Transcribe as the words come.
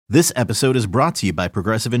This episode is brought to you by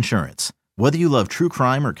Progressive Insurance. Whether you love true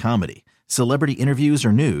crime or comedy, celebrity interviews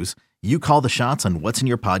or news, you call the shots on what's in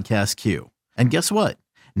your podcast queue. And guess what?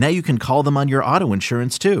 Now you can call them on your auto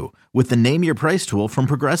insurance too with the Name Your Price tool from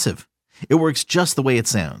Progressive. It works just the way it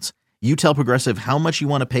sounds. You tell Progressive how much you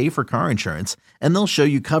want to pay for car insurance, and they'll show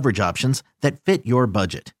you coverage options that fit your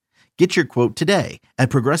budget. Get your quote today at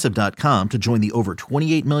Progressive.com to join the over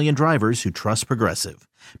 28 million drivers who trust Progressive.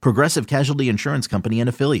 Progressive Casualty Insurance Company and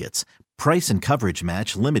Affiliates. Price and coverage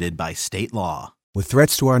match limited by state law. With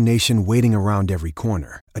threats to our nation waiting around every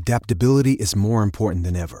corner, adaptability is more important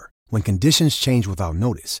than ever. When conditions change without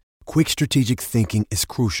notice, quick strategic thinking is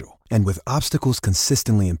crucial. And with obstacles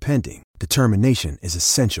consistently impending, determination is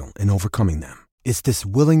essential in overcoming them. It's this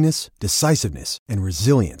willingness, decisiveness, and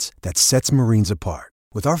resilience that sets Marines apart.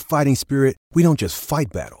 With our fighting spirit, we don't just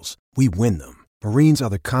fight battles, we win them. Marines are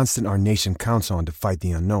the constant our nation counts on to fight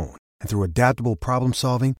the unknown. And through adaptable problem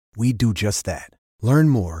solving, we do just that. Learn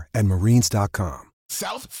more at marines.com.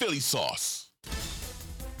 South Philly sauce.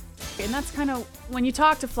 And that's kind of, when you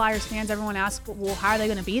talk to Flyers fans, everyone asks, well, how are they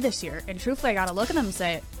going to be this year? And truthfully, I got to look at them and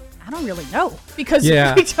say, I don't really know, because we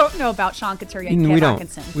don't know about Sean Couturier and Cam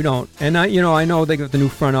Atkinson. We don't. And I know they got the new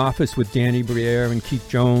front office with Danny Briere and Keith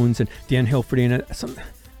Jones and Dan Hilferty. And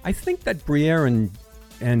I think that Briere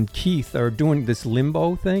and Keith are doing this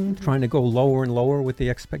limbo thing, trying to go lower and lower with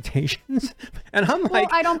the expectations. And I'm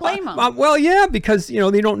like, I don't blame them. Because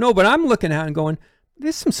they don't know. But I'm looking at it and going,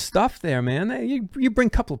 there's some stuff there, man. You bring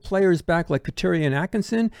a couple of players back like Couturier and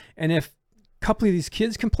Atkinson, and if a couple of these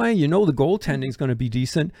kids can play, the goaltending is going to be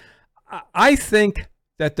decent. I think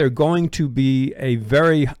that they're going to be a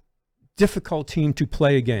very difficult team to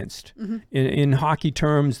play against. Mm-hmm. In hockey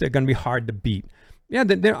terms, they're going to be hard to beat. Yeah,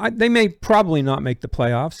 they may probably not make the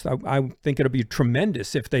playoffs. I think it'll be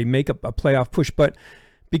tremendous if they make a playoff push. But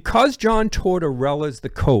because John Tortorella is the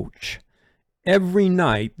coach, every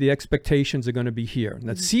night the expectations are going to be here. And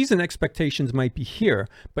the season expectations might be here,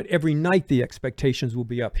 but every night the expectations will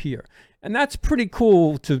be up here. And that's pretty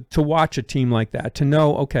cool to watch a team like that, to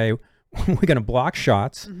know, okay, we're going to block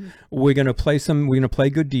shots. Mm-hmm. We're going to play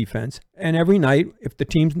good defense. And every night, if the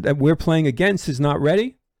team that we're playing against is not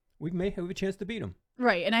ready, we may have a chance to beat them.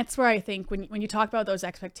 Right, and that's where I think when you talk about those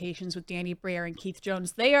expectations with Danny Briere and Keith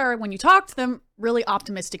Jones, they are, when you talk to them, really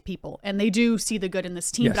optimistic people, and they do see the good in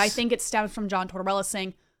this team. Yes. But I think it stems from John Tortorella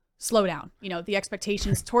saying, slow down. The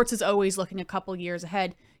expectations, Torts is always looking a couple years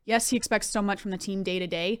ahead. Yes, he expects so much from the team day to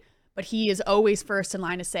day, but he is always first in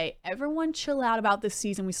line to say, everyone chill out about this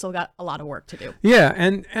season. We still got a lot of work to do. Yeah,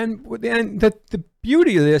 and the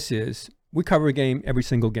beauty of this is, we cover a game every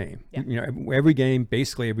single game. Yeah.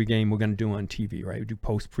 Basically every game we're going to do on TV, right? We do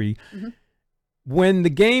post-pre. Mm-hmm. When the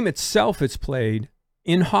game itself is played,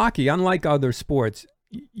 in hockey, unlike other sports,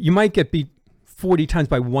 you might get beat 40 times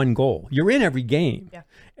by one goal. You're in every game. Yeah.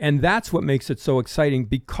 And that's what makes it so exciting,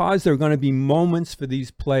 because there are going to be moments for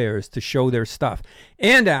these players to show their stuff.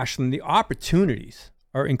 And, Ashlyn, the opportunities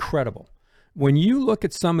are incredible. When you look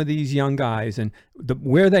at some of these young guys and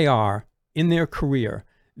where they are in their career,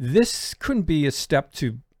 this couldn't be a step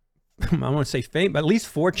to, I don't want to say fame, but at least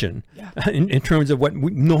fortune, in terms of what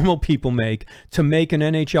normal people make, to make an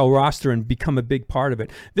NHL roster and become a big part of it.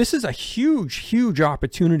 This is a huge, huge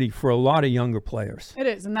opportunity for a lot of younger players. It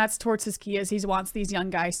is, and that's Torts' key, is he wants these young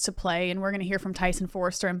guys to play, and we're going to hear from Tyson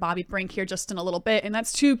Foerster and Bobby Brink here just in a little bit, and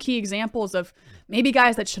that's two key examples of maybe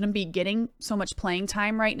guys that shouldn't be getting so much playing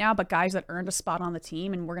time right now, but guys that earned a spot on the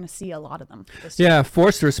team, and we're going to see a lot of them this year. Yeah,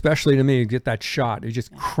 Foerster especially, to me, get that shot. He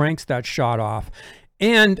just cranks that shot off.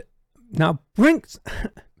 And now, Brink,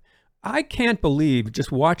 I can't believe,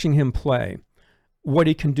 just watching him play, what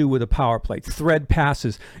he can do with a power play. Thread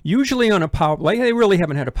passes. Usually on a power play, they really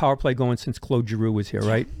haven't had a power play going since Claude Giroux was here,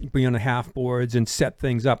 right? Be on the half boards and set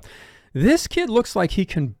things up. This kid looks like he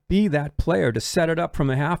can be that player to set it up from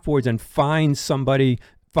the half boards and find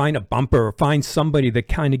a bumper, or find somebody that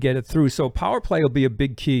kind of get it through. So power play will be a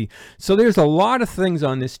big key. So there's a lot of things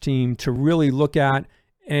on this team to really look at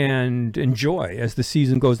and enjoy as the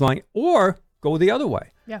season goes along, or go the other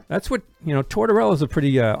way. Yeah, that's what Tortorella's a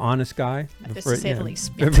pretty honest guy, to say the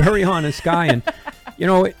least. A very honest guy, and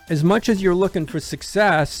as much as you're looking for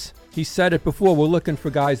success, he said it before, we're looking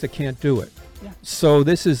for guys that can't do it. Yeah. So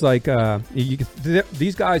this is like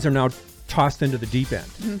these guys are now tossed into the deep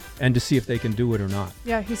end and to see if they can do it or not.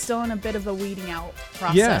 Yeah, he's still in a bit of a weeding out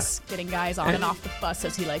process, getting guys on and off the bus,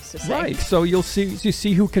 as he likes to say. Right. So you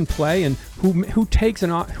see who can play and who takes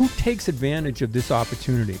advantage of this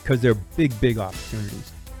opportunity, because they're big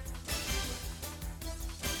opportunities.